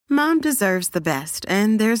Mom deserves the best,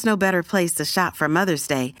 and there's no better place to shop for Mother's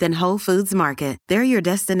Day than Whole Foods Market. They're your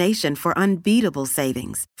destination for unbeatable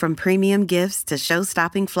savings, from premium gifts to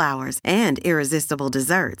show-stopping flowers and irresistible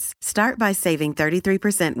desserts. Start by saving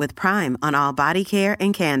 33% with Prime on all body care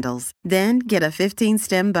and candles. Then get a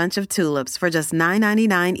 15-stem bunch of tulips for just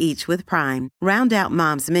 $9.99 each with Prime. Round out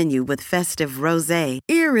Mom's menu with festive rosé,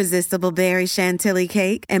 irresistible berry chantilly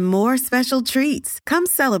cake, and more special treats. Come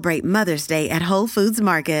celebrate Mother's Day at Whole Foods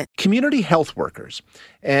Market. Community health workers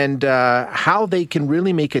and how they can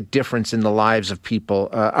really make a difference in the lives of people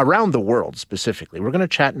around the world specifically. We're going to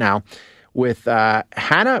chat now with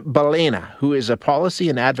Hannah Balena, who is a policy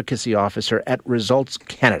and advocacy officer at Results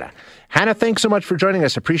Canada. Hannah, thanks so much for joining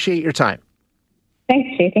us. Appreciate your time.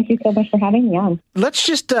 Thanks, Jay. Thank you so much for having me on. Let's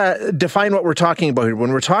just define what we're talking about here.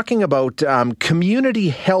 When we're talking about community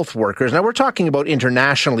health workers, now we're talking about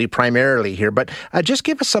internationally primarily here, but just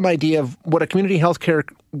give us some idea of what a community health care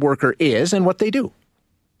worker is and what they do.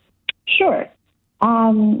 Sure.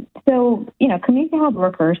 Community health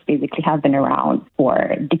workers basically have been around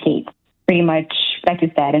for decades, pretty much, like you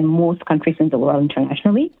said, in most countries in the world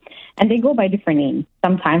internationally. And they go by different names.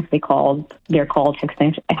 Sometimes they're called health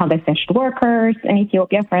extension workers in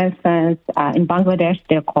Ethiopia, for instance. In Bangladesh,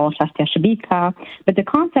 they're called Shastia Shabika. But the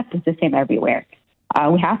concept is the same everywhere.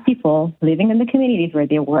 We have people living in the communities where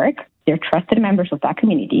they work. They're trusted members of that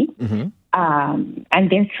community. Mm-hmm. And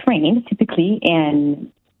they're trained typically in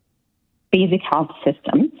basic health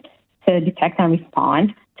systems to detect and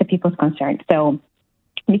respond to people's concerns. So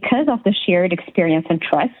because of the shared experience and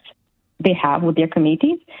trust they have with their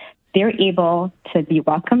communities, they're able to be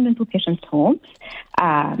welcomed into patients' homes,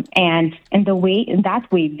 and in that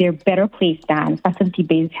way, they're better placed than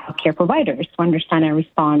facility-based healthcare providers to understand and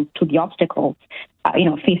respond to the obstacles,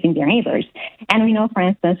 facing their neighbors. And we know, for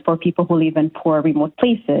instance, for people who live in poor, remote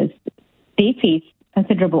places, they face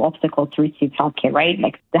considerable obstacles to receive healthcare, right?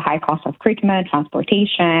 Like the high cost of treatment,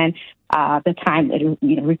 transportation, the time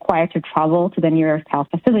required to travel to the nearest health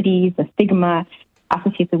facilities, the stigma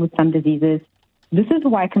associated with some diseases. This is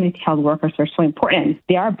why community health workers are so important.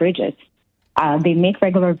 They are bridges. They make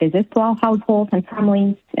regular visits to all households and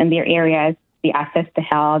families in their areas. They assess the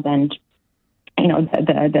health and,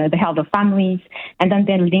 the health of families, and then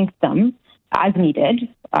they link them as needed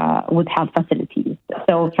with health facilities.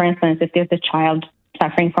 So, for instance, if there's a child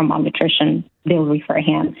suffering from malnutrition, they'll refer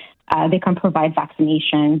him. They can provide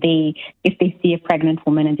vaccination. If they see a pregnant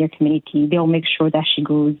woman in their community, they'll make sure that she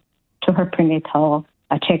goes to her prenatal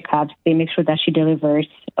checkups. They make sure that she delivers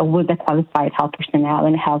with the qualified health personnel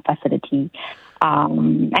in a health facility.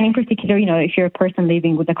 And in particular, if you're a person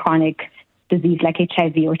living with a chronic disease like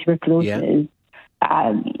HIV or tuberculosis,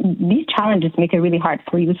 these challenges make it really hard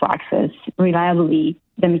for you to access reliably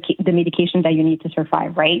the medication that you need to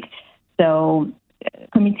survive, right? So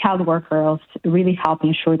community health workers really help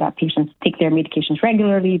ensure that patients take their medications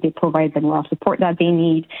regularly. They provide the moral support that they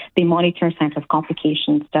need. They monitor signs of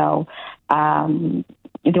complications. So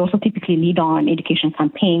they also typically lead on education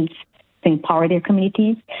campaigns to empower their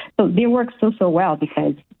communities. So they work so well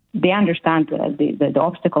because they understand the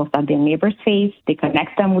obstacles that their neighbors face. They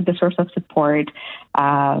connect them with the source of support.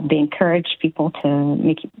 They encourage people to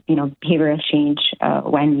make behavioral change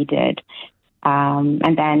when needed.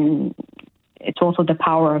 And then it's also the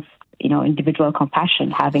power of individual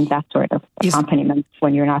compassion, having that sort of accompaniment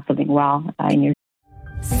when you're not feeling well in your.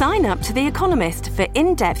 Sign up to The Economist for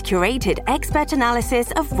in-depth curated expert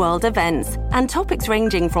analysis of world events and topics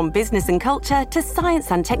ranging from business and culture to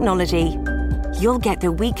science and technology. You'll get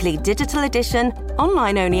the weekly digital edition,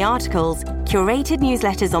 online-only articles, curated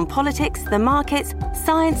newsletters on politics, the markets,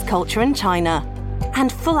 science, culture and China,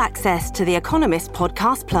 and full access to The Economist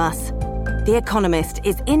Podcast Plus. The Economist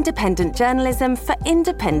is independent journalism for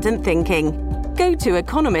independent thinking. Go to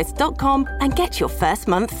economist.com and get your first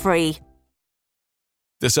month free.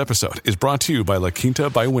 This episode is brought to you by La Quinta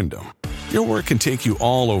by Wyndham. Your work can take you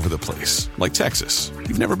all over the place, like Texas.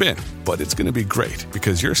 You've never been, but it's going to be great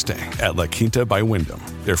because you're staying at La Quinta by Wyndham.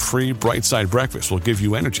 Their free Bright Side breakfast will give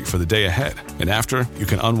you energy for the day ahead. And after, you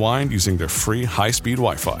can unwind using their free high-speed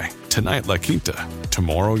Wi-Fi. Tonight, La Quinta.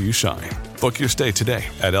 Tomorrow, you shine. Book your stay today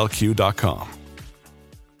at lq.com.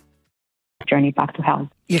 Journey back to health.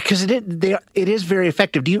 Yeah, because it is very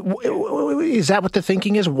effective. Is that what the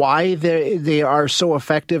thinking is? Why they are so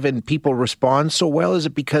effective and people respond so well? Is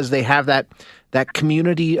it because they have that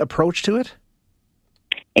community approach to it?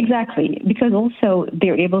 Exactly, because also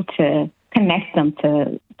they're able to connect them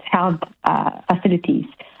to health facilities.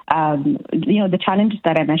 The challenges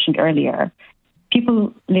that I mentioned earlier,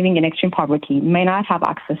 people living in extreme poverty may not have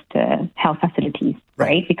access to health facilities,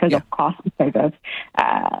 right? Because of cost, because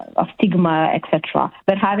of stigma, etc.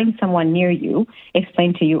 But having someone near you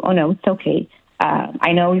explain to you, oh no, it's okay.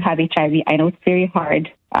 I know you have HIV. I know it's very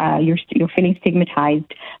hard. You're feeling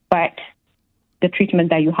stigmatized, but the treatment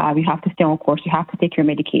that you have to stay on course. You have to take your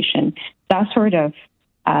medication. That sort of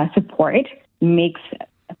support makes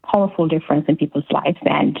a powerful difference in people's lives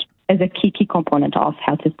and is a key component of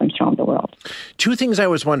health systems around the world. Two things I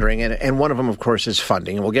was wondering, and one of them, of course, is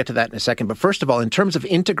funding, and we'll get to that in a second. But first of all, in terms of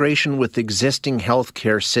integration with existing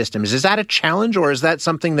healthcare systems, is that a challenge or is that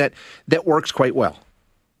something that works quite well?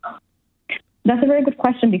 That's a very good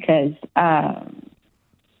question because,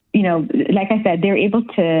 like I said, they're able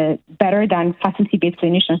to, better than facility-based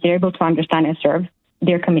clinicians, they're able to understand and serve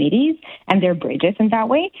their communities and their bridges in that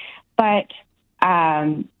way. But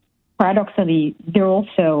paradoxically, they're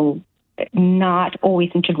also not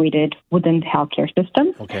always integrated within the healthcare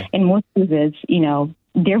system. Okay. In most cases,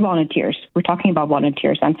 they're volunteers. We're talking about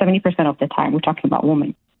volunteers, and 70% of the time, we're talking about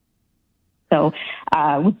women. So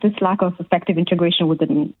with this lack of effective integration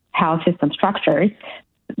within health system structures,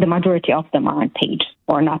 the majority of them aren't paid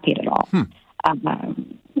or not paid at all.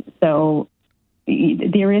 So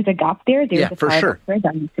there is a gap there. There's a for sure.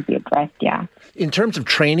 That needs to be addressed, In terms of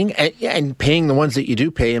training and paying the ones that you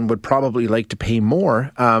do pay and would probably like to pay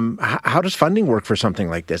more, how does funding work for something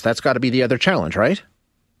like this? That's got to be the other challenge, right?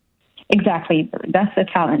 Exactly. That's the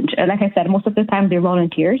challenge. Like I said, most of the time they're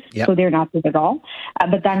volunteers, so they're not paid at all.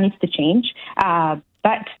 But that needs to change.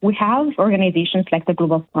 But we have organizations like the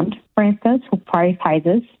Global Fund, for instance, who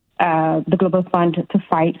prioritizes the Global Fund to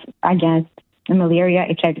fight against malaria,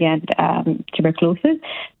 HIV, and tuberculosis.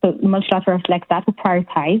 So multilaterals like that who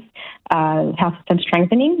prioritize health system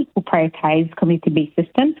strengthening, who prioritize community-based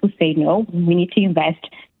systems, who say, no, we need to invest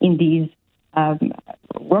in these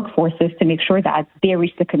workforces to make sure that they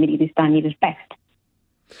reach the communities that need it best.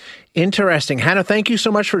 Interesting. Hannah, thank you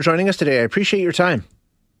so much for joining us today. I appreciate your time.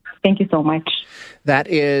 Thank you so much. That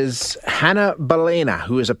is Hannah Balena,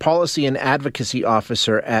 who is a policy and advocacy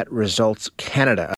officer at Results Canada.